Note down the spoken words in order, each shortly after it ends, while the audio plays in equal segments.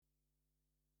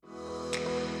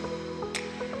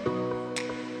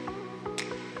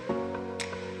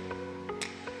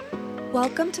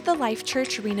Welcome to the Life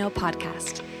Church Reno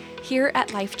podcast. Here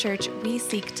at Life Church, we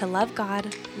seek to love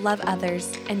God, love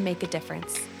others, and make a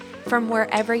difference. From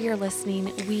wherever you're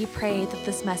listening, we pray that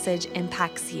this message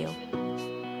impacts you.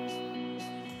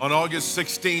 On August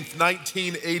 16th,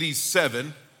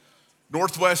 1987,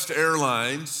 Northwest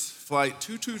Airlines Flight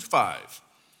 225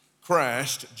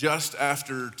 crashed just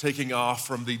after taking off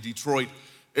from the Detroit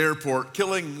airport,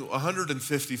 killing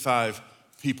 155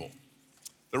 people.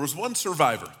 There was one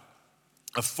survivor,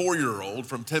 a 4-year-old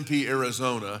from Tempe,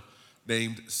 Arizona,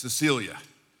 named Cecilia.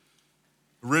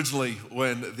 Originally,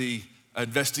 when the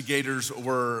investigators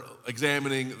were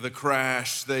examining the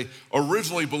crash, they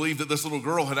originally believed that this little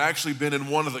girl had actually been in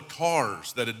one of the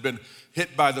cars that had been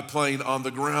hit by the plane on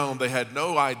the ground. They had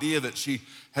no idea that she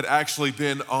had actually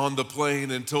been on the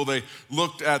plane until they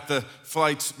looked at the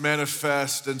flight's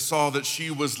manifest and saw that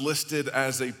she was listed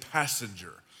as a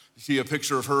passenger. You see a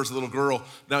picture of her as a little girl.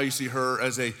 Now you see her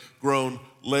as a grown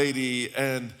lady.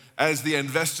 And as the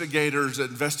investigators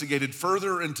investigated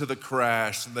further into the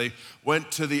crash, and they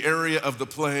went to the area of the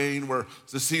plane where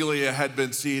Cecilia had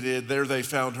been seated, there they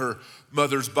found her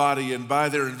mother's body. And by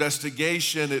their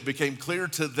investigation, it became clear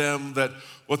to them that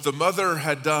what the mother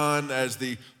had done as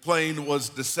the plane was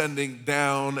descending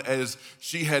down, as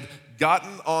she had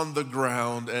gotten on the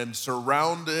ground and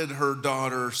surrounded her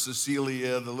daughter,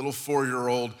 Cecilia, the little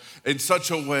 4-year-old, in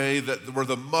such a way that where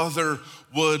the mother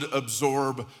would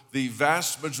absorb the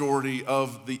vast majority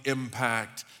of the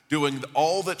impact, doing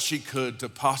all that she could to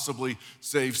possibly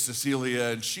save Cecilia.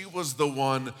 And she was the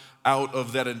one out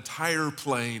of that entire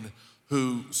plane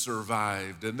who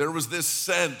survived. And there was this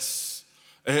sense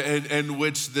in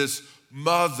which this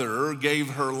mother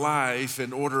gave her life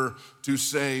in order to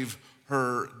save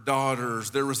her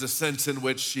daughters. There was a sense in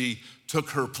which she took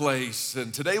her place.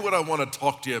 And today what I want to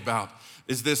talk to you about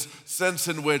is this sense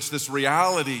in which, this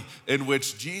reality in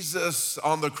which Jesus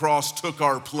on the cross took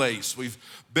our place. We've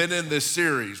been in this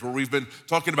series where we've been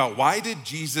talking about why did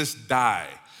Jesus die?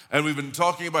 And we've been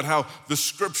talking about how the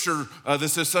scripture,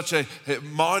 this is such a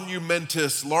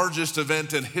monumentous, largest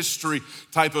event in history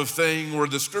type of thing, where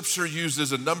the scripture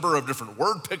uses a number of different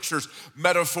word pictures,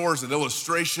 metaphors, and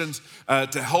illustrations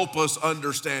to help us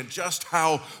understand just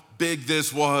how big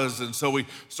this was. And so we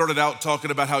started out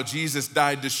talking about how Jesus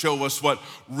died to show us what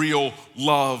real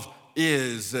love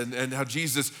is, and how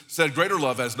Jesus said, greater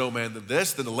love has no man than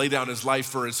this, than to lay down his life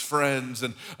for his friends,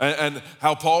 and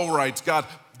how Paul writes, God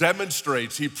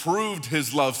demonstrates, he proved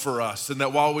his love for us, and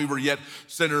that while we were yet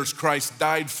sinners, Christ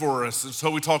died for us. And so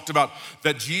we talked about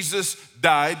that Jesus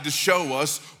died to show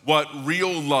us what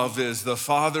real love is, the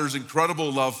Father's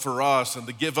incredible love for us, and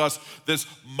to give us this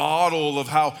model of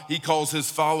how he calls his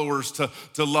followers to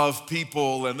love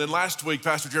people. And then last week,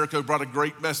 Pastor Jericho brought a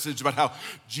great message about how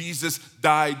Jesus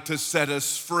died to set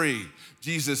us free.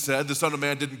 Jesus said, the Son of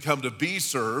Man didn't come to be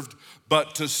served,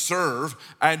 but to serve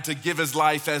and to give his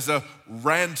life as a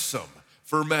ransom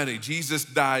for many. Jesus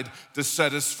died to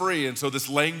set us free. And so this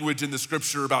language in the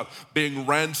scripture about being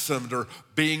ransomed or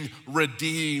being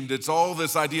redeemed, it's all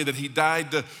this idea that he died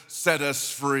to set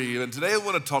us free. And today I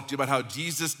want to talk to you about how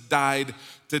Jesus died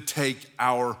to take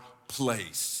our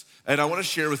place. And I want to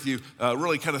share with you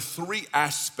really kind of three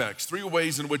aspects, three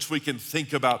ways in which we can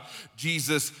think about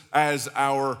Jesus as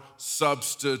our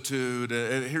substitute.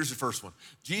 And here's the first one.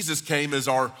 Jesus came as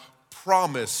our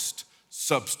promised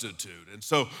substitute. And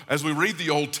so as we read the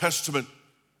Old Testament,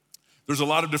 there's a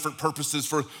lot of different purposes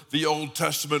for the Old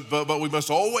Testament, but we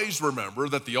must always remember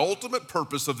that the ultimate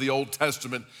purpose of the Old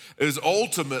Testament is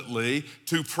ultimately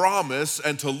to promise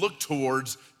and to look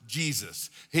towards Jesus.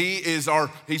 He is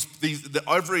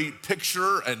every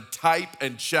picture and type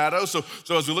and shadow. So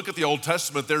as we look at the Old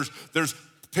Testament, there's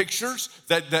pictures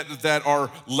that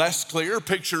are less clear,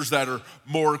 pictures that are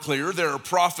more clear. There are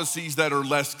prophecies that are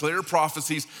less clear,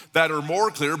 prophecies that are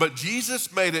more clear. But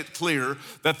Jesus made it clear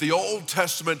that the Old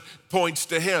Testament points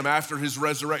to him after his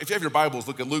resurrection. If you have your Bibles,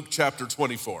 look at Luke chapter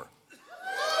 24.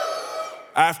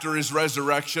 After his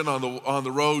resurrection on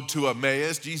the road to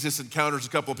Emmaus, Jesus encounters a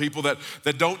couple of people that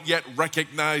don't yet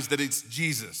recognize that it's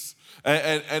Jesus.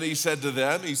 And he said to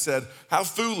them, he said, how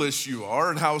foolish you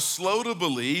are and how slow to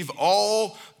believe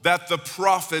all that the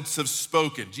prophets have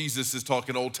spoken. Jesus is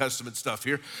talking Old Testament stuff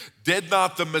here. Did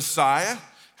not the Messiah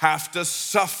have to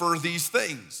suffer these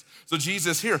things? So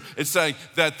Jesus here is saying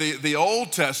that the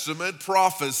Old Testament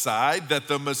prophesied that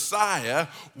the Messiah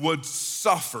would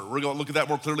suffer. We're going to look at that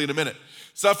more clearly in a minute.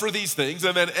 Suffer these things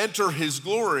and then enter his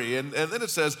glory. And then it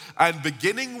says, and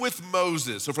beginning with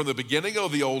Moses. So from the beginning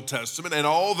of the Old Testament and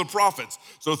all the prophets.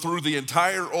 So through the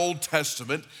entire Old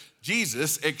Testament,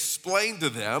 Jesus explained to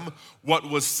them what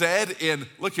was said in,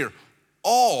 look here,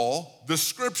 all the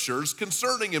scriptures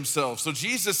concerning himself. So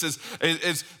Jesus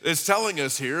is telling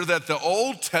us here that the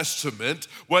Old Testament,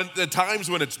 when the times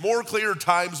when it's more clear,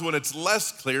 times when it's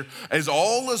less clear, is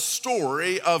all a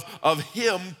story of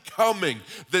him coming,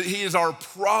 that he is our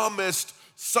promised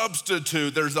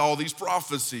substitute. There's all these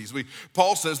prophecies.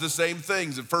 Paul says the same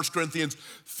things in 1 Corinthians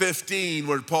 15,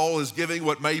 where Paul is giving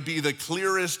what may be the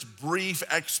clearest brief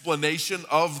explanation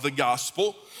of the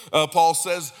gospel. Paul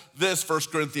says this,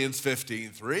 1 Corinthians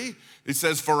 15:3. He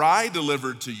says, "For I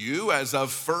delivered to you as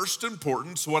of first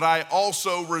importance what I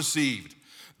also received,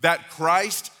 that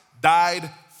Christ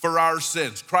died for our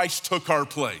sins." Christ took our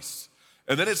place.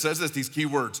 And then it says this, these key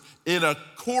words, "in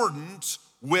accordance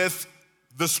with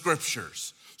the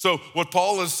scriptures." So what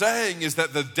Paul is saying is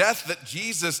that the death that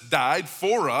Jesus died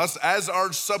for us as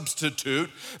our substitute,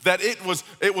 that it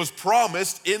was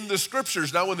promised in the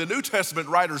scriptures. Now, when the New Testament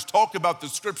writers talk about the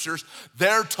scriptures,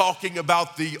 they're talking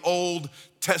about the Old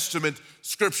Testament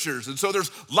scriptures. And so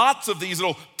there's lots of these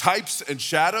little types and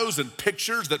shadows and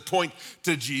pictures that point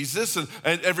to Jesus, and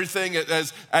everything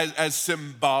as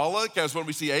symbolic as when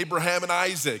we see Abraham and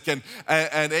Isaac, and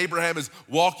Abraham is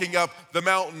walking up the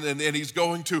mountain and he's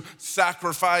going to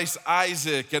sacrifice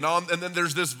Isaac, and then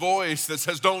there's this voice that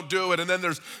says, "Don't do it." And then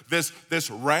there's this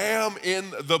ram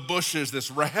in the bushes, this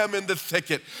ram in the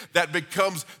thicket that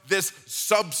becomes this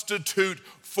substitute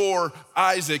for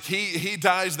Isaac. He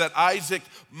dies that Isaac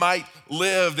might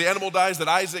live. The animal dies that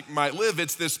Isaac might live.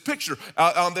 It's this picture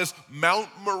on this Mount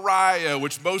Moriah,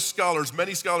 which many scholars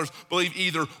believe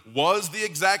either was the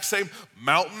exact same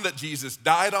mountain that Jesus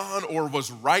died on or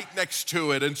was right next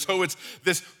to it. And so it's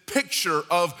this picture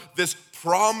of this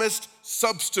promised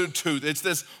substitute. It's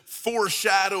this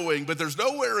foreshadowing, but there's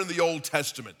nowhere in the Old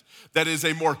Testament that is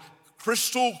a more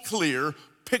crystal clear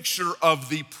picture of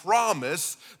the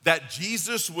promise that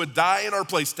Jesus would die in our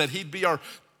place, that he'd be our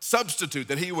substitute,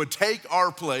 that he would take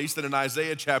our place, than in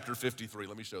Isaiah chapter 53.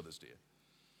 Let me show this to you.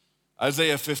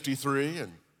 Isaiah 53,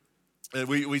 and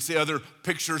we see other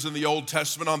pictures in the Old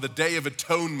Testament on the Day of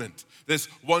Atonement, this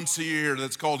once a year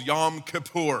that's called Yom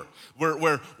Kippur,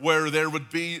 where there would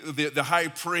be the high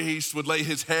priest would lay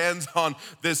his hands on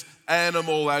this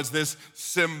animal as this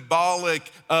symbolic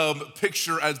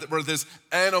picture, where this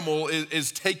animal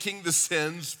is taking the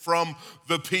sins from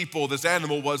the people. This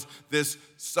animal was this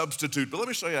substitute. But let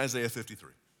me show you Isaiah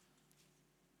 53.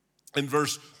 In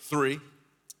verse 3,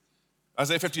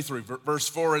 Isaiah 53, verse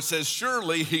 4, it says,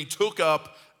 "Surely he took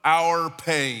up our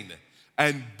pain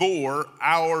and bore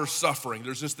our suffering."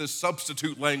 There's just this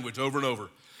substitute language over and over.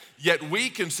 "Yet we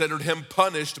considered him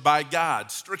punished by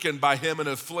God, stricken by him and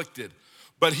afflicted.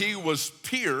 But he was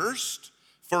pierced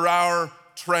for our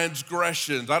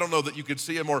transgressions." I don't know that you could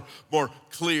see a more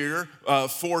clear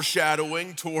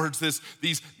foreshadowing towards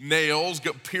these nails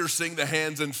piercing the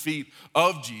hands and feet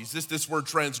of Jesus. This word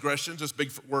transgressions, this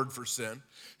big word for sin.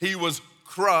 "He was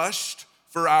crushed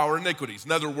for our iniquities,"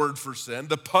 another word for sin.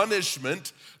 "The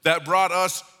punishment that brought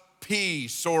us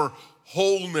peace or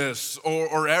wholeness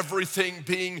or everything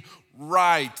being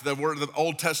right." The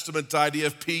Old Testament idea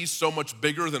of peace, so much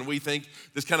bigger than we think,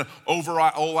 this kind of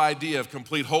overall idea of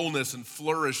complete wholeness and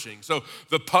flourishing. So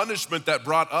the punishment that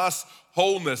brought us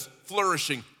wholeness,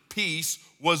 flourishing, peace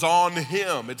was on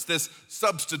him. It's this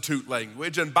substitute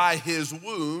language, "and by his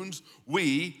wounds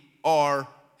we are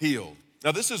healed."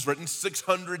 Now, this is written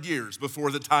 600 years before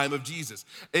the time of Jesus.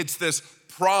 It's this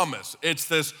promise, it's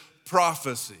this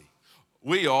prophecy.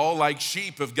 "We all, like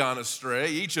sheep, have gone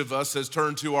astray. Each of us has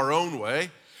turned to our own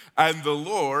way, and the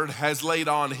Lord has laid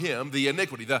on him the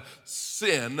iniquity," the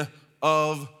sin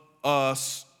of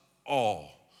us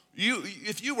all.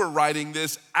 If you were writing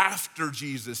this after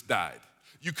Jesus died,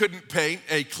 you couldn't paint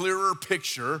a clearer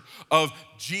picture of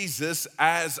Jesus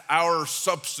as our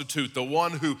substitute, the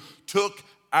one who took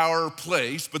our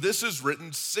place. But this is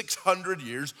written 600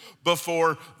 years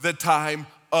before the time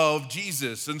of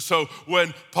Jesus. And so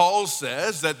when Paul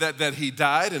says that he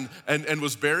died and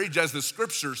was buried, as the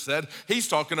scripture said, he's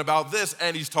talking about this,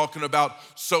 and he's talking about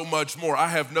so much more. I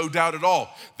have no doubt at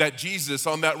all that Jesus,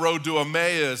 on that road to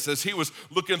Emmaus, as he was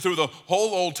looking through the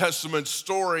whole Old Testament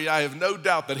story, I have no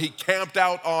doubt that he camped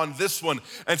out on this one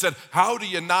and said, "How do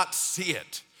you not see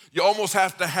it?" You almost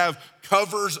have to have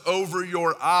covers over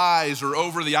your eyes or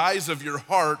over the eyes of your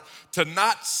heart to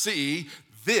not see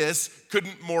this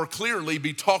couldn't more clearly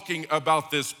be talking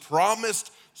about this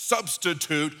promised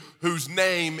substitute whose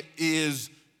name is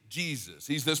Jesus.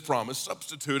 He's this promised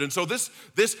substitute. And so this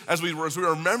as we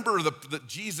remember that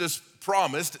Jesus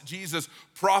promised, Jesus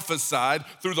prophesied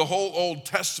through the whole Old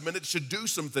Testament, it should do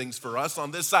some things for us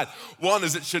on this side. One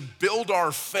is it should build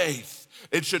our faith.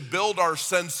 It should build our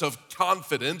sense of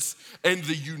confidence in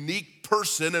the unique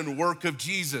person and work of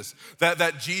Jesus,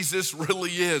 that Jesus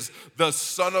really is the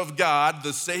Son of God,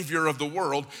 the Savior of the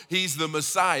world. He's the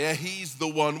Messiah. He's the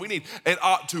one we need. It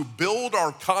ought to build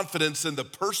our confidence in the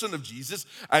person of Jesus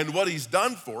and what he's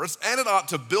done for us, and it ought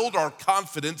to build our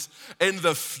confidence in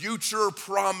the future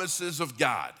promises of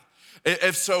God.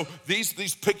 If so,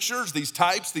 these pictures, these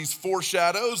types, these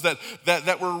foreshadows that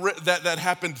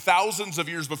happened thousands of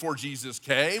years before Jesus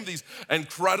came, these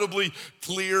incredibly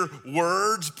clear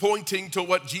words pointing to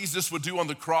what Jesus would do on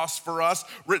the cross for us,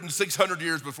 written 600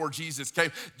 years before Jesus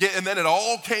came, and then it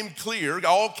all came clear, it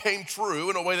all came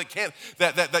true in a way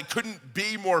that couldn't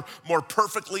be more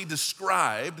perfectly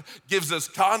described, gives us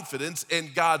confidence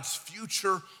in God's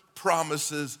future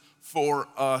promises for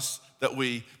us that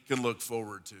we can look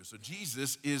forward to. So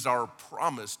Jesus is our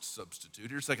promised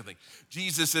substitute. Here's the second thing.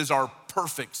 Jesus is our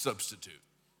perfect substitute.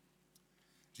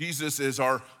 Jesus is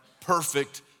our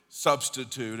perfect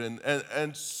substitute. And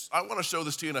I want to show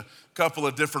this to you in a couple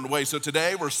of different ways. So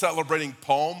today we're celebrating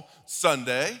Palm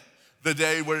Sunday, the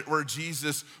day where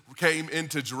Jesus came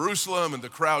into Jerusalem and the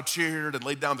crowd cheered and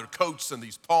laid down their coats and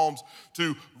these palms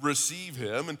to receive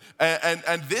him.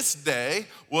 And this day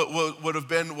would have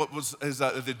been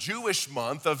the Jewish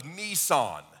month of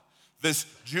Nisan. This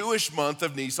Jewish month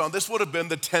of Nisan, this would have been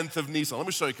the 10th of Nisan. Let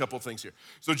me show you a couple of things here.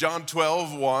 So John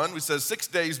 12:1, it says 6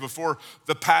 days before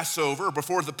the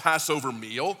Passover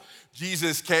meal,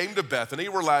 Jesus came to Bethany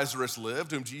where Lazarus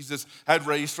lived, whom Jesus had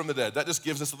raised from the dead. That just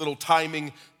gives us a little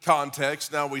timing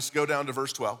context. Now we go down to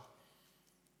verse 12.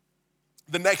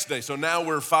 The next day, so now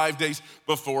we're 5 days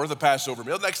before the Passover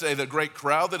meal. The next day, the great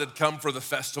crowd that had come for the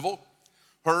festival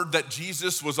heard that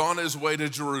Jesus was on his way to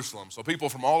Jerusalem. So people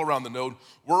from all around the known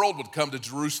world would come to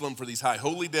Jerusalem for these high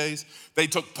holy days. They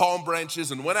took palm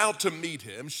branches and went out to meet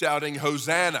him, shouting,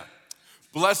 "Hosanna!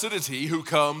 Blessed is he who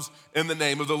comes in the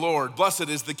name of the Lord. Blessed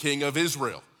is the King of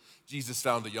Israel." Jesus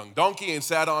found a young donkey and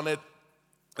sat on it.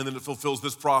 And then it fulfills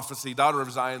this prophecy, "Daughter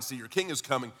of Zion, see, your king is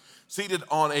coming, seated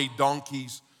on a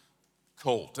donkey's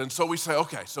colt." And so we say,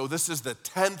 okay, so this is the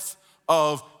 10th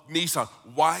of Nisan.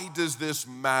 Why does this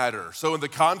matter? So in the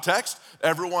context,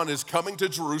 everyone is coming to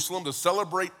Jerusalem to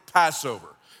celebrate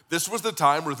Passover. This was the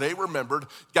time where they remembered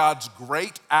God's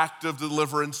great act of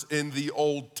deliverance in the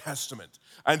Old Testament.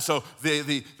 And so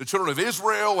the children of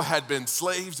Israel had been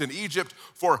slaves in Egypt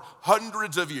for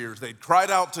hundreds of years. They'd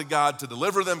cried out to God to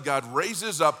deliver them. God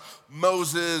raises up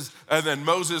Moses, and then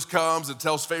Moses comes and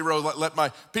tells Pharaoh, let my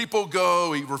people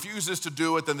go. He refuses to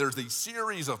do it. Then there's these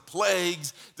series of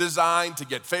plagues designed to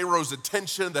get Pharaoh's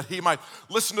attention that he might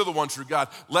listen to the one true God,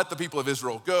 let the people of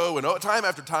Israel go. And time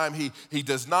after time, he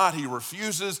does not. He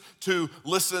refuses to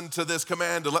listen to this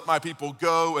command to let my people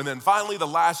go. And then finally, the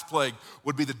last plague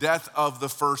would be the death of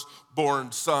the firstborn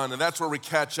son. And that's where we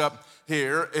catch up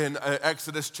here in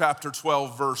Exodus chapter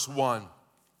 12, verse 1.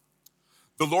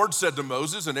 The Lord said to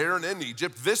Moses and Aaron in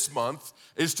Egypt, "This month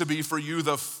is to be for you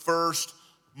the first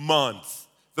month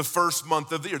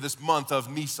of the year, this month of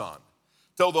Nisan.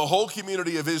 Tell the whole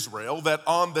community of Israel that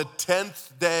on the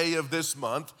 10th day of this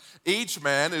month, each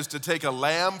man is to take a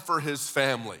lamb for his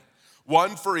family,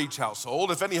 one for each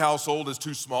household. If any household is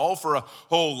too small for a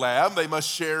whole lamb, they must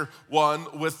share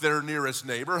one with their nearest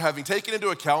neighbor. Having taken into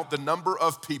account the number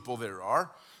of people there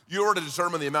are, you are to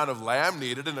determine the amount of lamb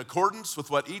needed in accordance with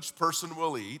what each person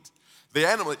will eat. The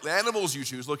animals you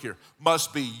choose, look here,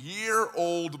 must be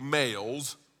year-old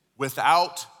males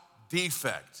without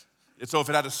defect." And so if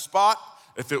it had a spot,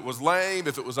 if it was lame,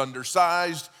 if it was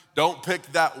undersized, don't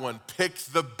pick that one. Pick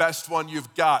the best one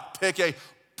you've got. Pick a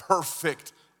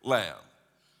perfect lamb.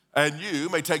 And you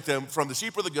may take them from the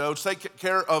sheep or the goats, take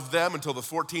care of them until the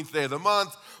 14th day of the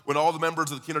month, when all the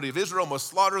members of the community of Israel must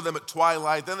slaughter them at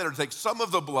twilight. Then they're to take some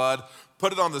of the blood,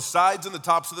 put it on the sides and the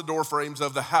tops of the door frames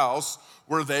of the house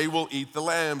where they will eat the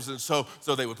lambs. And so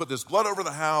they would put this blood over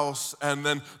the house, and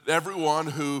then everyone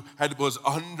who was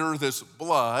under this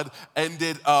blood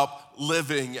ended up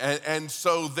living. And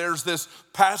so there's this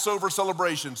Passover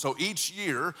celebration. So each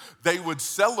year they would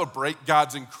celebrate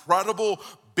God's incredible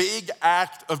big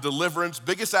act of deliverance,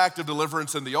 biggest act of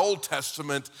deliverance in the Old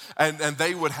Testament, and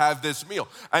they would have this meal.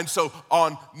 And so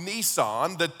on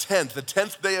Nisan, the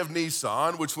 10th day of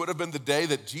Nisan, which would have been the day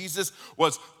that Jesus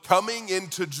was coming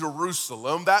into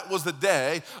Jerusalem, that was the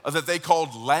day that they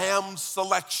called Lamb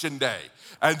Selection Day.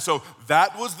 And so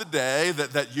that was the day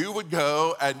that you would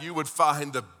go and you would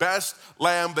find the best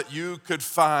lamb that you could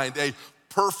find, a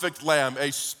perfect lamb, a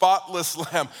spotless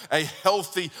lamb, a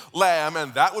healthy lamb,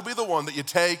 and that would be the one that you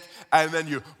take and then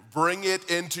you bring it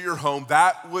into your home.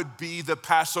 That would be the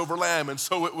Passover lamb. And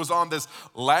so it was on this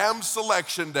lamb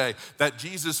selection day that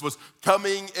Jesus was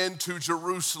coming into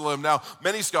Jerusalem. Now,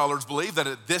 many scholars believe that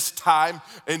at this time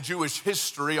in Jewish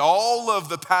history, all of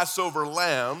the Passover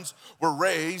lambs were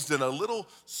raised in a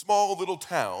small little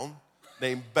town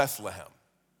named Bethlehem.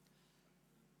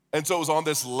 And so it was on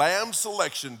this lamb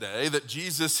selection day that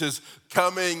Jesus is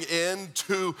coming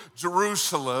into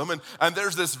Jerusalem. And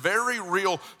there's this very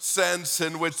real sense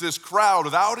in which this crowd,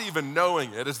 without even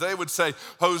knowing it, as they would say,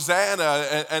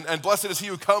 Hosanna, and blessed is he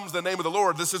who comes in the name of the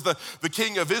Lord. This is the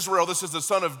King of Israel. This is the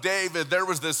Son of David. There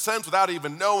was this sense, without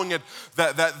even knowing it,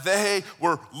 that they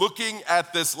were looking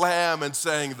at this lamb and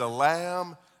saying, the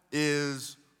lamb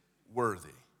is worthy.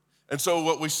 And so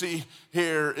what we see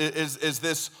here is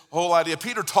this whole idea.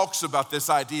 Peter talks about this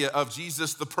idea of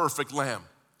Jesus, the perfect lamb.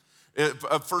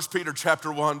 1 Peter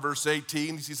chapter 1, verse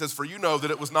 18, he says, for you know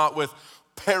that it was not with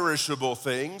perishable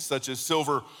things, such as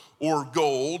silver or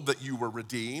gold, that you were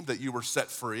redeemed, that you were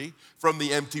set free from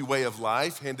the empty way of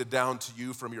life handed down to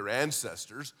you from your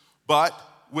ancestors, but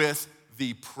with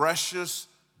the precious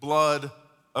blood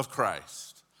of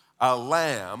Christ, a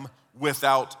lamb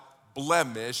without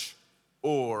blemish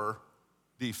or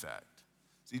defect.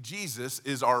 See, Jesus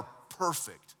is our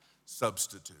perfect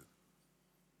substitute.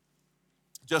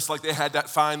 Just like they had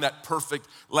that perfect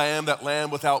lamb, that lamb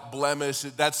without blemish,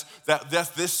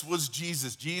 this was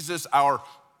Jesus. Jesus, our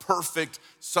perfect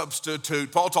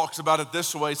substitute. Paul talks about it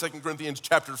this way, 2 Corinthians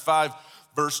chapter 5,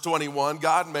 verse 21.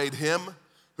 God made him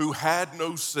who had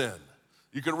no sin.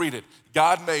 You can read it.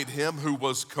 God made him who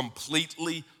was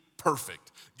completely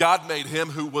perfect. God made him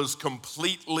who was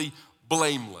completely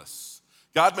blameless.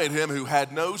 God made him who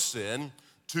had no sin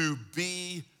to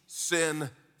be sin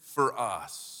for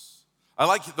us. I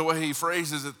like the way he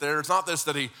phrases it there. It's not this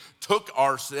that he took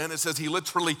our sin. It says he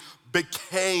literally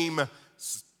became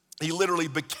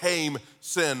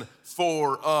sin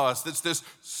for us. It's this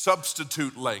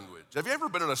substitute language. Have you ever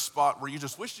been in a spot where you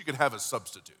just wish you could have a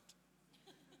substitute?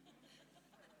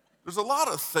 There's a lot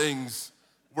of things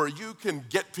where you can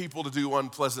get people to do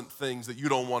unpleasant things that you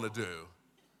don't want to do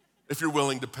if you're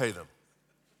willing to pay them.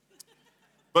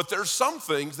 But there's some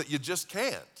things that you just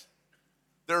can't.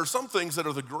 There are some things that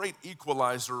are the great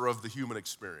equalizer of the human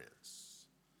experience.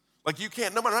 Like you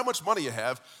can't, no matter how much money you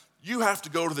have to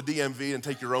go to the DMV and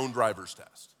take your own driver's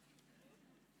test.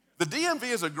 The DMV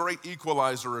is a great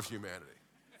equalizer of humanity.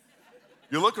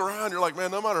 You look around, you're like,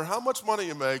 man, no matter how much money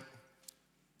you make,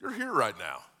 you're here right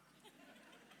now.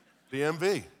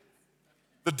 DMV.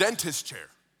 The dentist chair.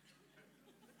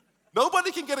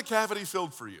 Nobody can get a cavity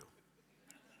filled for you.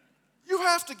 You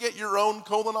have to get your own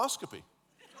colonoscopy.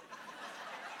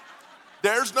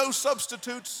 There's no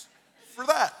substitutes for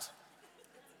that.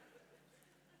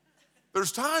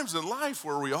 There's times in life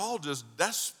where we all just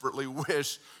desperately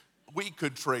wish we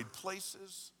could trade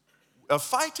places.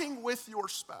 Fighting with your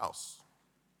spouse.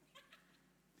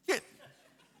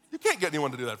 You can't get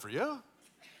anyone to do that for you.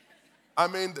 I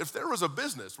mean, if there was a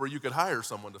business where you could hire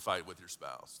someone to fight with your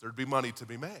spouse, there'd be money to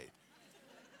be made.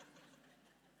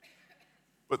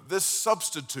 But this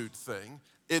substitute thing,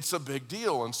 it's a big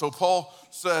deal. And so Paul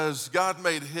says, God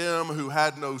made him who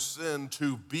had no sin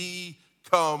to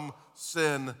become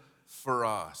sin for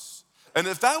us. And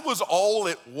if that was all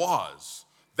it was,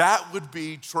 that would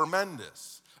be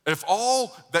tremendous. If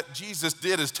all that Jesus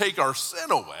did is take our sin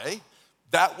away,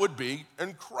 that would be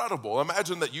incredible.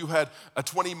 Imagine that you had a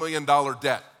 $20 million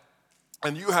debt,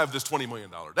 and you have this $20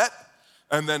 million debt,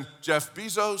 and then Jeff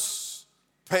Bezos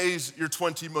pays your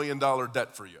 $20 million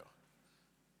debt for you.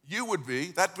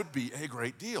 That would be a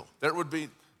great deal. That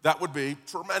would be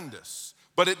tremendous.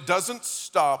 But it doesn't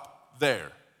stop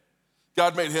there.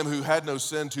 God made him who had no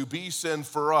sin to be sin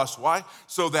for us. Why?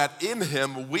 So that in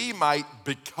him we might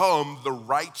become the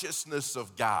righteousness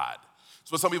of God.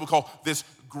 It's what some people call this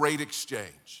great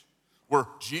exchange, where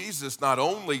Jesus not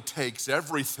only takes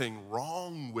everything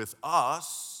wrong with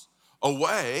us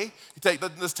away, he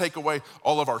doesn't just take away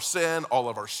all of our sin, all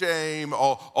of our shame,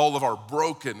 all of our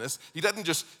brokenness. He doesn't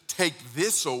just take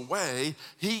this away,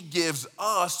 he gives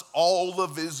us all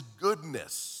of his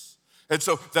goodness. And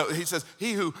so he says,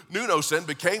 he who knew no sin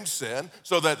became sin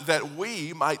so that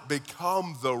we might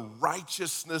become the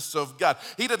righteousness of God.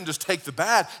 He doesn't just take the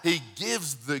bad, he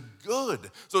gives the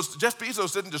good. So Jeff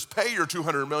Bezos didn't just pay your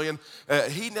 $200 million,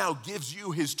 he now gives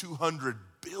you his $200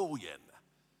 billion.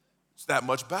 It's that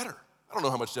much better. I don't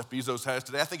know how much Jeff Bezos has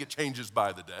today. I think it changes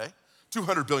by the day.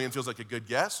 $200 billion feels like a good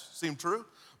guess. Seem true?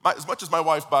 As much as my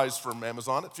wife buys from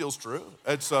Amazon, it feels true.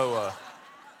 And so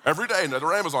every day,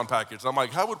 another Amazon package. I'm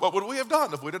like, what would we have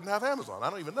done if we didn't have Amazon? I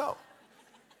don't even know.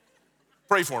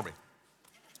 Pray for me.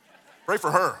 Pray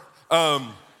for her. But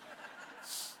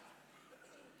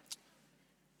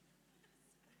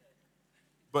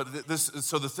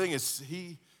so the thing is,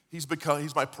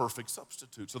 he's my perfect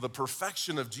substitute. So the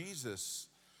perfection of Jesus,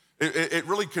 it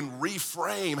really can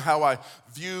reframe how I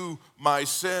view my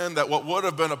sin, that what would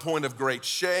have been a point of great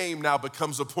shame now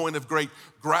becomes a point of great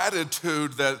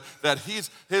gratitude, that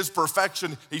his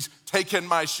perfection, he's taken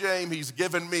my shame, he's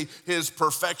given me his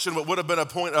perfection. What would have been a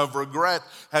point of regret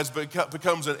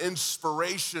becomes an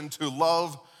inspiration to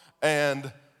love and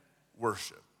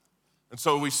worship. And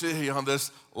so we see on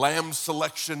this Lamb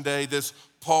Selection Day, this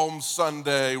Palm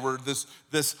Sunday, where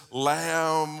this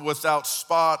lamb without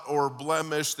spot or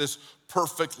blemish, this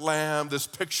perfect lamb, this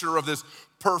picture of this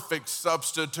perfect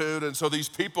substitute. And so these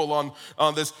people on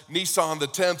this Nissan the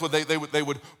 10th, they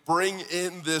would bring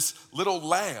in this little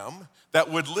lamb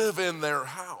that would live in their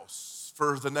house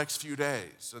for the next few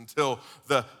days until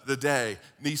the day,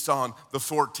 Nissan the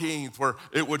 14th, where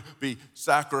it would be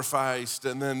sacrificed,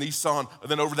 and then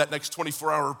over that next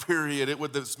 24-hour period,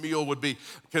 this meal would be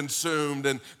consumed,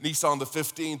 and Nissan the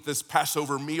 15th, this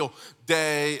Passover meal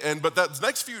day, but that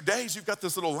next few days, you've got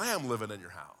this little lamb living in your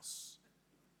house.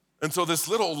 And so this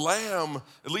little lamb,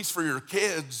 at least for your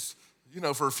kids,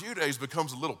 for a few days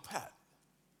becomes a little pet.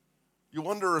 You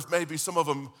wonder if maybe some of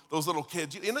them, those little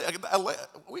kids, we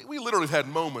literally have had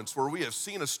moments where we have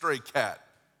seen a stray cat,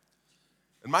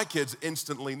 and my kids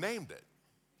instantly named it.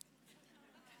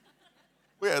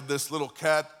 We had this little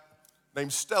cat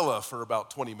named Stella for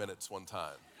about 20 minutes one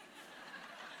time.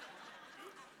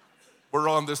 We're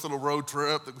on this little road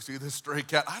trip that we see this stray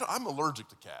cat. I'm allergic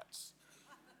to cats.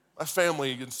 My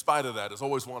family, in spite of that, is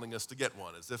always wanting us to get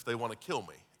one, as if they want to kill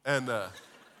me. And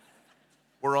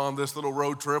we're on this little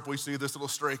road trip. We see this little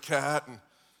stray cat, and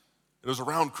it was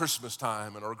around Christmas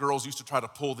time, and our girls used to try to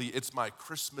pull "It's my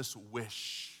Christmas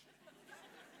wish,"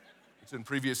 which in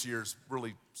previous years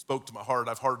really spoke to my heart.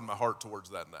 I've hardened my heart towards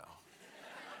that now.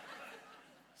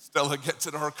 Stella gets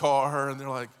in our car, and they're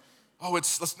like, "Oh,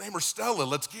 let's name her Stella.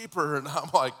 Let's keep her." And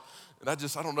I'm like, I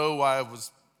don't know why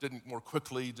didn't more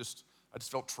quickly. I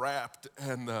just felt trapped,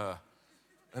 and I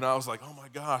was like, "Oh my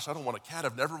gosh, I don't want a cat.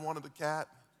 I've never wanted a cat."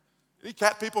 Any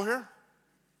cat people here?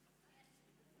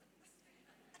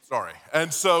 Sorry.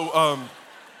 And so,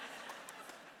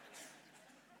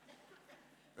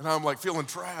 and I'm like feeling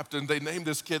trapped, and they named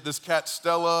this cat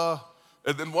Stella,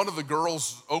 and then one of the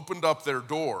girls opened up their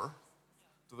door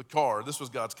to the car. This was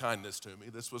God's kindness to me.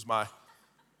 This was my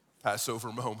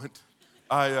Passover moment.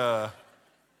 One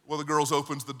of the girls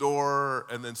opens the door,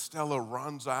 and then Stella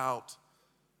runs out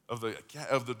of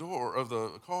the door of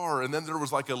the car, and then there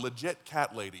was like a legit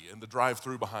cat lady in the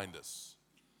drive-thru behind us,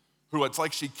 who it's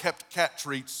like she kept cat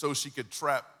treats so she could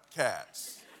trap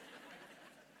cats.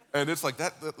 And it's like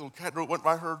that little cat went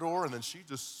by her door, and then she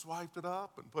just swiped it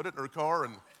up and put it in her car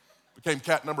and became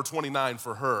cat number 29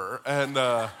 for her. And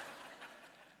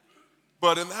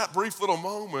but in that brief little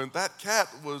moment, that cat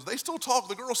they still talk,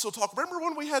 the girls still talk. Remember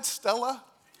when we had Stella?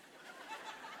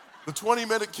 The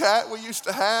 20-minute cat we used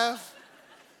to have?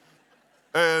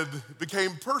 And it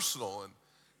became personal.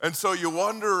 And so you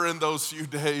wonder in those few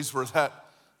days where that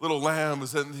little lamb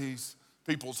is in these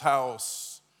people's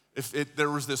house, if there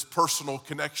was this personal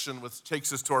connection, which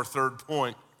takes us to our third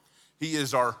point. He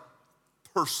is our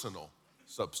personal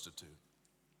substitute.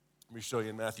 Let me show you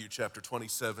in Matthew chapter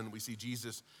 27. We see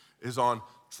Jesus is on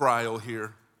trial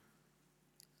here.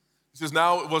 He says,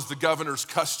 "Now it was the governor's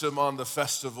custom on the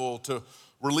festival to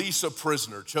release a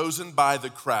prisoner chosen by the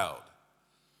crowd.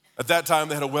 At that time,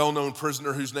 they had a well-known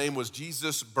prisoner whose name was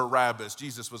Jesus Barabbas."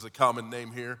 Jesus was a common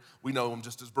name here. We know him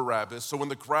just as Barabbas. "So when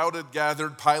the crowd had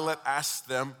gathered, Pilate asked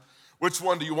them, 'Which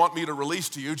one do you want me to release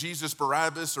to you, Jesus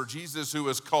Barabbas or Jesus who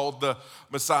is called the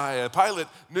Messiah?' Pilate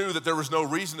knew that there was no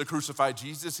reason to crucify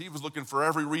Jesus. He was looking for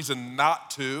every reason not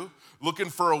to,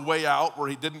 looking for a way out where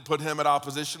he didn't put him at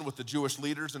opposition with the Jewish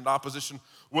leaders and opposition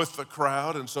with the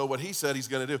crowd. And so what he said he's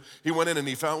going to do, he went in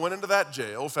and went into that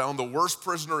jail, found the worst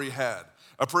prisoner he had,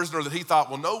 a prisoner that he thought,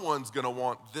 well, no one's going to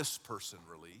want this person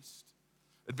released.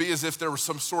 It'd be as if there was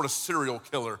some sort of serial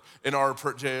killer in our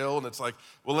jail, and it's like,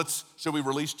 well, should we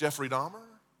release Jeffrey Dahmer?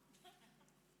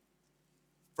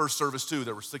 First service, too,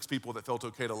 there were 6 people that felt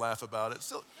okay to laugh about it.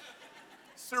 So,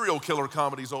 serial killer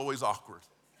comedy is always awkward.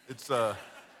 It's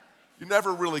you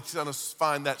never really kind of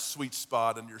find that sweet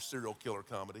spot in your serial killer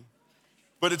comedy.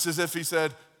 But it's as if he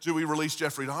said, do we release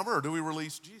Jeffrey Dahmer or do we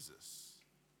release Jesus?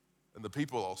 And the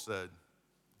people all said,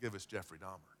 give us Jeffrey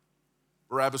Dahmer.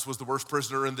 Barabbas was the worst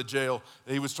prisoner in the jail.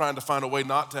 He was trying to find a way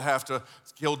not to have to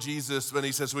kill Jesus. But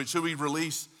he says, should we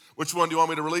release? Which one do you want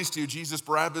me to release to you, Jesus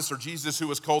Barabbas or Jesus who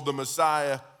was called the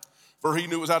Messiah? For he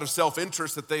knew it was out of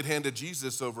self-interest that they'd handed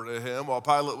Jesus over to him. While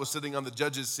Pilate was sitting on the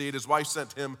judge's seat, his wife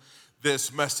sent him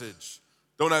this message: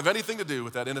 "Don't have anything to do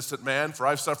with that innocent man, for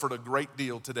I've suffered a great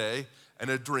deal today and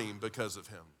a dream because of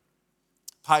him."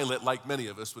 Pilate, like many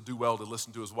of us, would do well to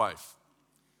listen to his wife.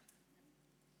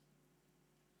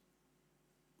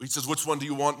 He says, "Which one do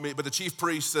you want me?" But the chief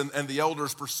priests and the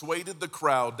elders persuaded the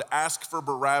crowd to ask for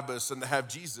Barabbas and to have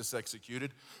Jesus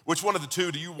executed. "Which one of the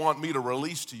two do you want me to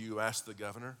release to you?" asked the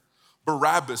governor.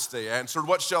 "Barabbas," they answered.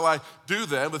 "What shall I do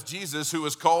then with Jesus, who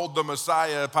is called the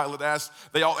Messiah?" Pilate asked.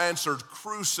 They all answered,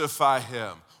 "Crucify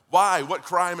him." "Why? What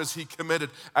crime has he committed?"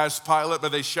 asked Pilate.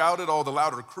 But they shouted all the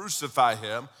louder, "Crucify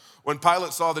him." When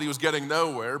Pilate saw that he was getting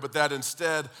nowhere, but that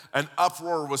instead an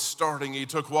uproar was starting, he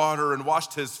took water and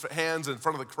washed his hands in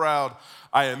front of the crowd.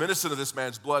 "I am innocent of this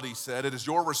man's blood," he said. "It is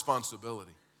your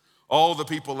responsibility." All the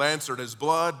people answered, "His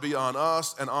blood be on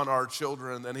us and on our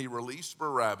children." Then he released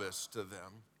Barabbas to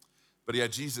them. But he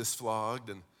had Jesus flogged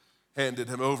and handed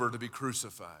him over to be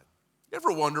crucified. You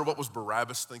ever wonder what was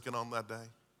Barabbas thinking on that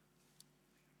day?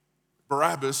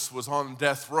 Barabbas was on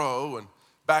death row, and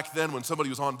back then when somebody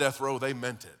was on death row, they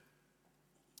meant it.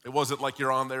 It wasn't like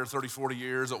you're on there 30, 40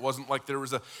 years. It wasn't like there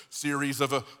was a series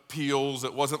of appeals.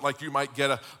 It wasn't like you might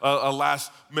get a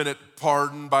last-minute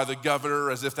pardon by the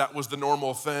governor as if that was the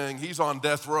normal thing. He's on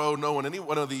death row knowing any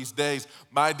one of these days,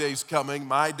 my day's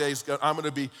coming, I'm going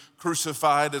to be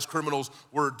crucified as criminals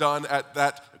were done at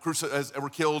that, as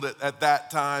were killed at that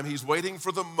time. He's waiting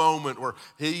for the moment where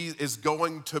he is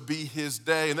going to be his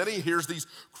day. And then he hears these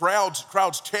crowds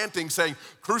chanting, saying,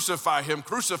 crucify him,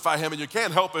 and you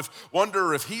can't help but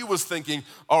wonder if he was thinking,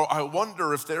 oh, I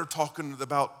wonder if they're talking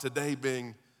about today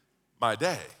being my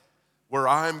day, where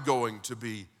I'm going to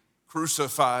be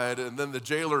crucified. And then the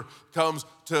jailer comes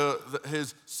to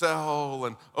his cell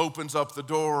and opens up the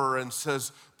door and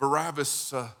says,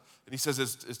 Barabbas, and he says,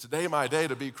 is today my day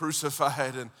to be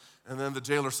crucified? And then the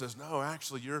jailer says, no,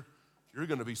 actually, you're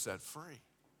going to be set free.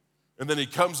 And then he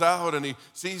comes out and he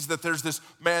sees that there's this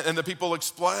man, and the people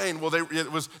explain, well,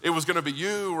 it was going to be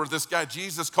you or this guy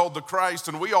Jesus called the Christ,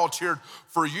 and we all cheered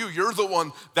for you. You're the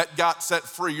one that got set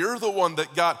free. You're the one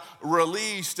that got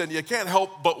released, and you can't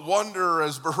help but wonder,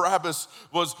 as Barabbas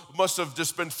must have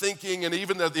just been thinking, and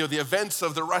even the events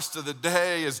of the rest of the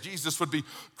day as Jesus would be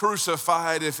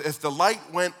crucified, if the light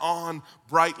went on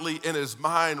brightly in his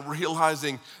mind,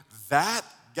 realizing that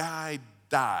guy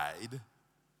died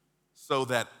so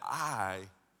that I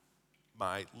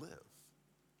might live.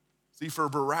 See, for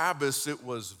Barabbas, it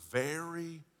was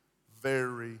very,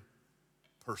 very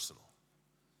personal.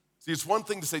 See, it's one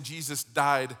thing to say Jesus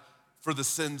died for the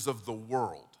sins of the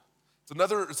world.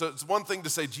 It's one thing to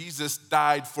say Jesus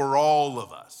died for all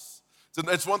of us.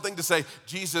 It's one thing to say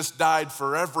Jesus died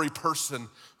for every person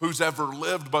who's ever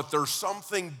lived, but there's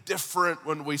something different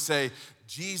when we say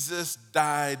Jesus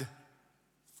died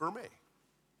for me.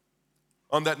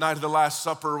 On that night of the Last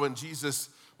Supper, when Jesus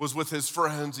was with his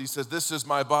friends, he says, this is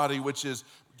my body which is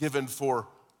given for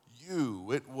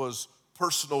you. It was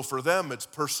personal for them. It's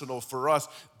personal for us.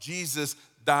 Jesus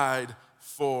died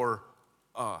for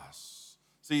us.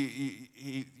 See,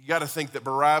 you got to think that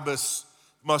Barabbas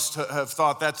must have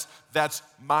thought, that's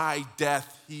my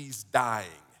death, he's dying.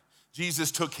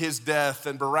 Jesus took his death,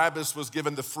 and Barabbas was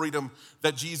given the freedom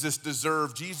that Jesus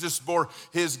deserved. Jesus bore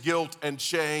his guilt and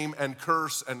shame and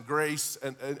curse and grace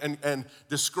and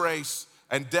disgrace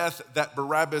and death that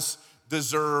Barabbas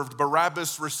deserved.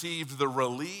 Barabbas received the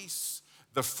release,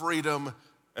 the freedom,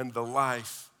 and the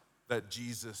life that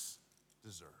Jesus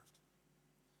deserved.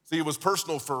 See, it was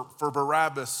personal for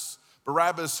Barabbas.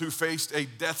 Barabbas, who faced a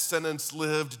death sentence,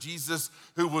 lived. Jesus,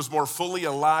 who was more fully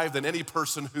alive than any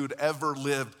person who'd ever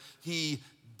lived, he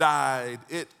died.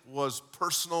 It was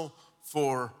personal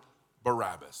for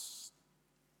Barabbas.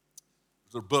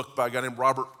 There's a book by a guy named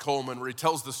Robert Coleman where he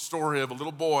tells the story of a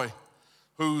little boy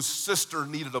whose sister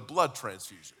needed a blood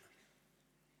transfusion.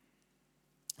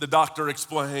 The doctor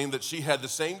explained that she had the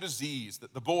same disease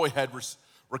that the boy had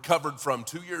recovered from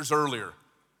 2 years earlier.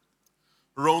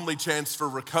 Her only chance for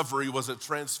recovery was a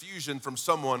transfusion from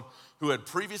someone who had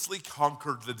previously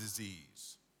conquered the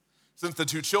disease. Since the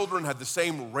two children had the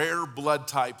same rare blood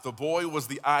type, the boy was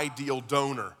the ideal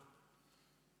donor.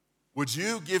 Would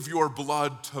you give your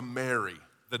blood to Mary?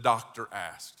 The doctor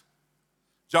asked.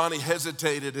 Johnny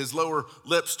hesitated. His lower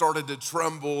lip started to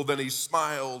tremble. Then he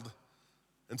smiled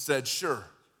and said, sure,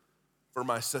 for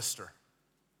my sister.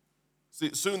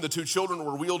 Soon the two children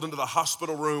were wheeled into the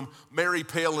hospital room, Mary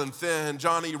pale and thin,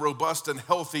 Johnny robust and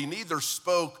healthy. Neither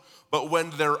spoke, but when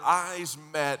their eyes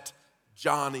met,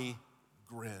 Johnny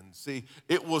grinned. See,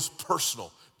 it was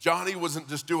personal. Johnny wasn't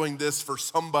just doing this for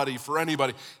somebody, for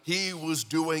anybody. He was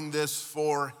doing this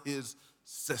for his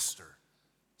sister.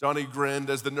 Johnny grinned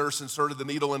as the nurse inserted the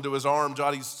needle into his arm.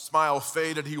 Johnny's smile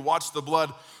faded. He watched the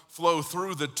blood flow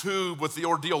through the tube. With the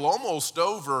ordeal almost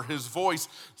over, his voice,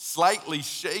 slightly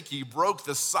shaky, broke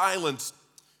the silence.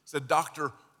 He said,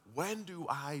 "Doctor, when do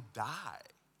I die?"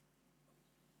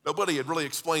 Nobody had really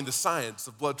explained the science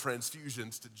of blood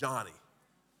transfusions to Johnny.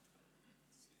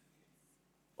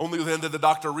 Only then did the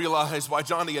doctor realize why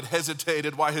Johnny had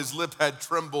hesitated, why his lip had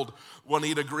trembled when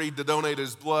he'd agreed to donate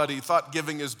his blood. He thought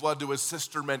giving his blood to his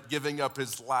sister meant giving up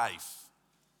his life.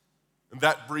 In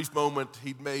that brief moment,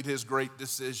 he'd made his great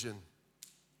decision.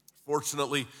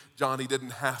 Fortunately, Johnny didn't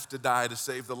have to die to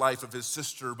save the life of his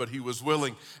sister, but he was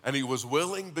willing, and he was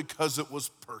willing because it was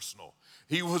personal.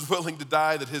 He was willing to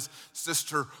die that his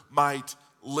sister might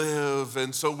live,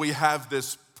 and so we have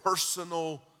this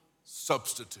personal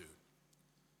substitute.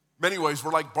 In many ways,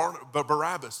 we're like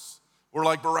Barabbas. We're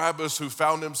like Barabbas, who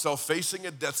found himself facing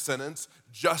a death sentence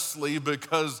justly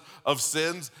because of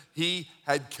sins he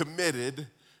had committed,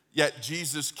 yet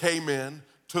Jesus came in,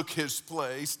 took his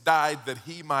place, died that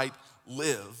he might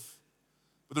live.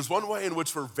 But there's one way in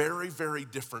which we're very, very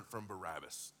different from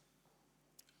Barabbas.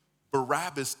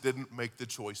 Barabbas didn't make the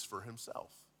choice for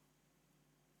himself.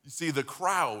 You see, the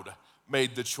crowd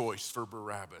made the choice for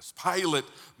Barabbas. Pilate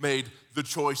made the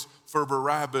choice for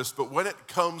Barabbas. But when it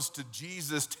comes to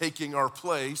Jesus taking our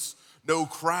place, no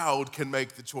crowd can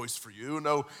make the choice for you.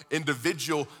 No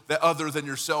individual that other than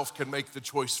yourself can make the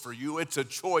choice for you. It's a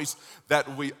choice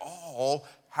that we all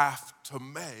have to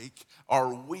make.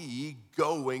 Are we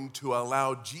going to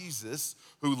allow Jesus,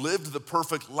 who lived the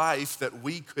perfect life that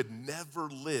we could never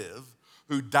live,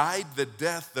 who died the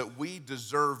death that we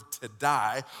deserved to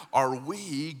die, are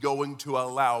we going to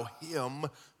allow him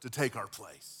to take our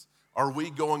place? Are we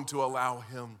going to allow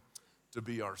him to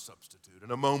be our substitute?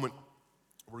 In a moment,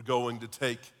 we're going to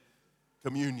take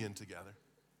communion together.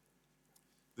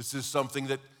 This is something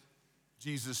that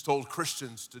Jesus told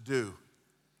Christians to do,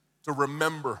 to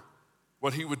remember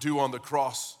what he would do on the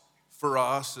cross for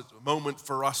us. It's a moment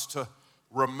for us to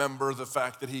remember the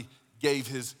fact that he gave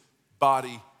his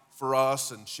body for us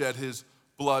and shed his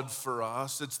blood for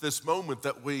us. It's this moment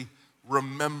that we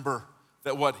remember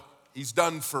that what he's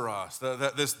done for us,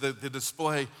 the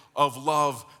display of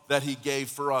love that he gave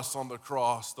for us on the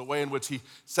cross, the way in which he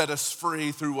set us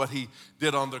free through what he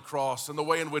did on the cross, and the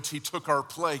way in which he took our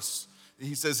place.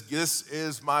 He says, "This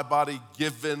is my body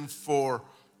given for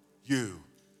you."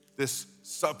 This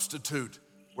substitute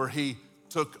where he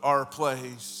took our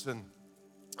place.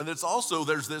 And it's also,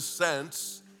 there's this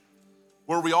sense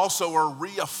where we also are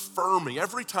reaffirming,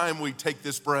 every time we take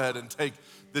this bread and take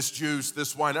this juice,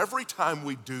 this wine, every time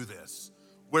we do this,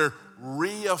 we're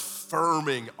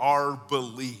reaffirming our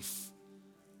belief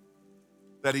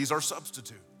that he's our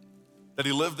substitute, that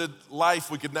he lived a life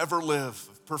we could never live,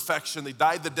 of perfection. He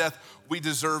died the death we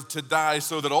deserve to die,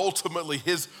 so that ultimately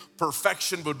his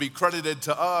perfection would be credited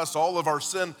to us. All of our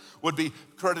sin would be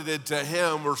credited to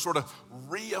him. We're sort of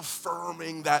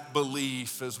reaffirming that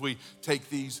belief as we take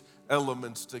these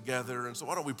elements together. And so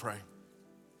why don't we pray?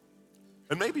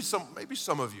 And maybe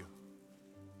some of you,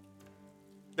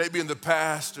 maybe in the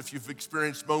past, if you've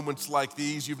experienced moments like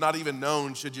these, you've not even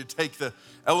known, should you take the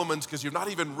elements, because you've not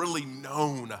even really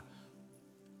known.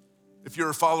 If you're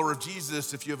a follower of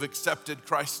Jesus, if you've accepted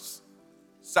Christ's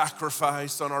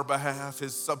sacrifice on our behalf,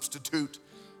 his substitute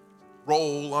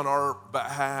role on our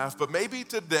behalf, but maybe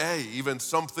today even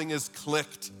something has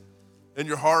clicked in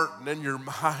your heart and in your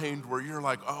mind where you're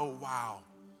like, oh wow,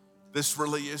 this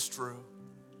really is true.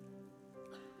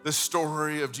 The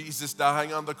story of Jesus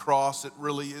dying on the cross, it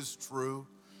really is true.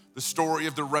 The story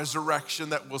of the resurrection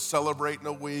that we'll celebrate in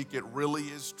a week, it really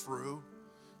is true.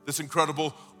 This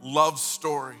incredible love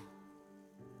story,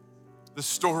 the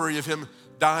story of him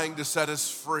dying to set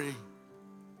us free,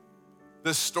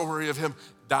 the story of him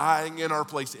dying in our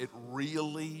place, it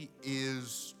really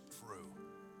is true.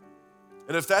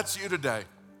 And if that's you today,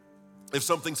 if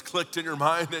something's clicked in your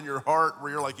mind and your heart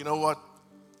where you're like, you know what,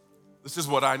 this is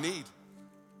what I need.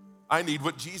 I need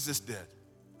what Jesus did.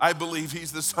 I believe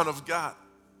he's the Son of God.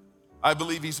 I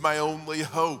believe he's my only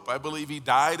hope. I believe he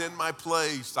died in my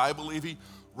place. I believe he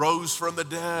rose from the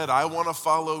dead. I want to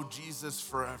follow Jesus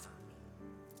forever.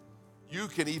 You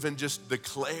can even just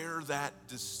declare that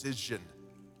decision,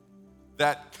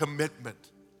 that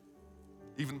commitment,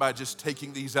 even by just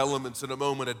taking these elements in a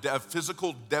moment, a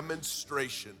physical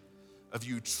demonstration of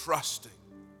you trusting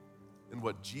in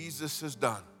what Jesus has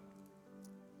done,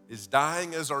 his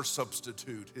dying as our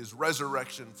substitute, his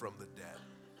resurrection from the dead,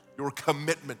 your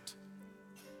commitment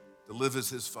to to live as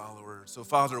his follower. So,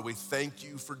 Father, we thank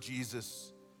you for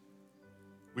Jesus.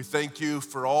 We thank you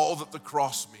for all that the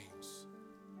cross means,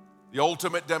 the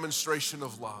ultimate demonstration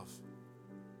of love,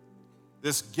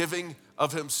 this giving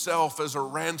of himself as a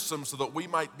ransom so that we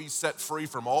might be set free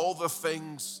from all the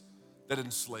things that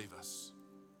enslave us.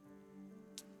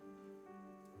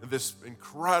 And this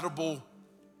incredible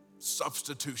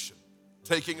substitution,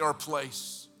 taking our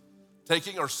place,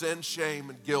 taking our sin, shame,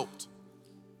 and guilt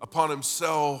upon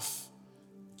himself,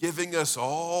 giving us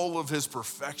all of his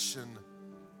perfection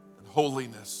and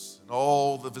holiness and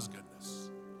all of his goodness.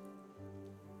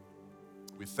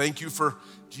 We thank you for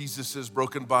Jesus'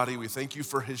 broken body. We thank you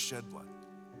for his shed blood.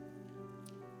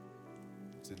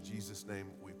 It's in Jesus' name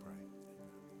we pray.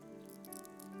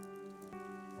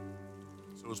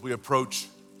 So as we approach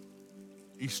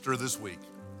Easter this week,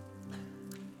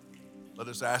 let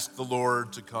us ask the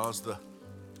Lord to cause the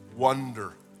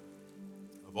wonder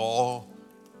of all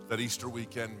that Easter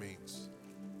weekend means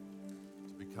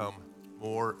to become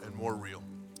more and more real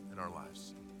in our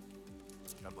lives.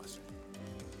 God bless you.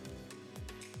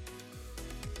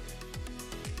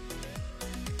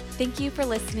 Thank you for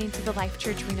listening to the Life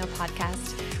Church Reno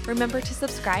podcast. Remember to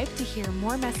subscribe to hear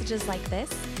more messages like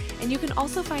this, and you can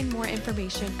also find more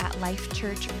information at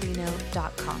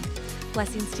lifechurchreno.com.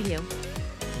 Blessings to you.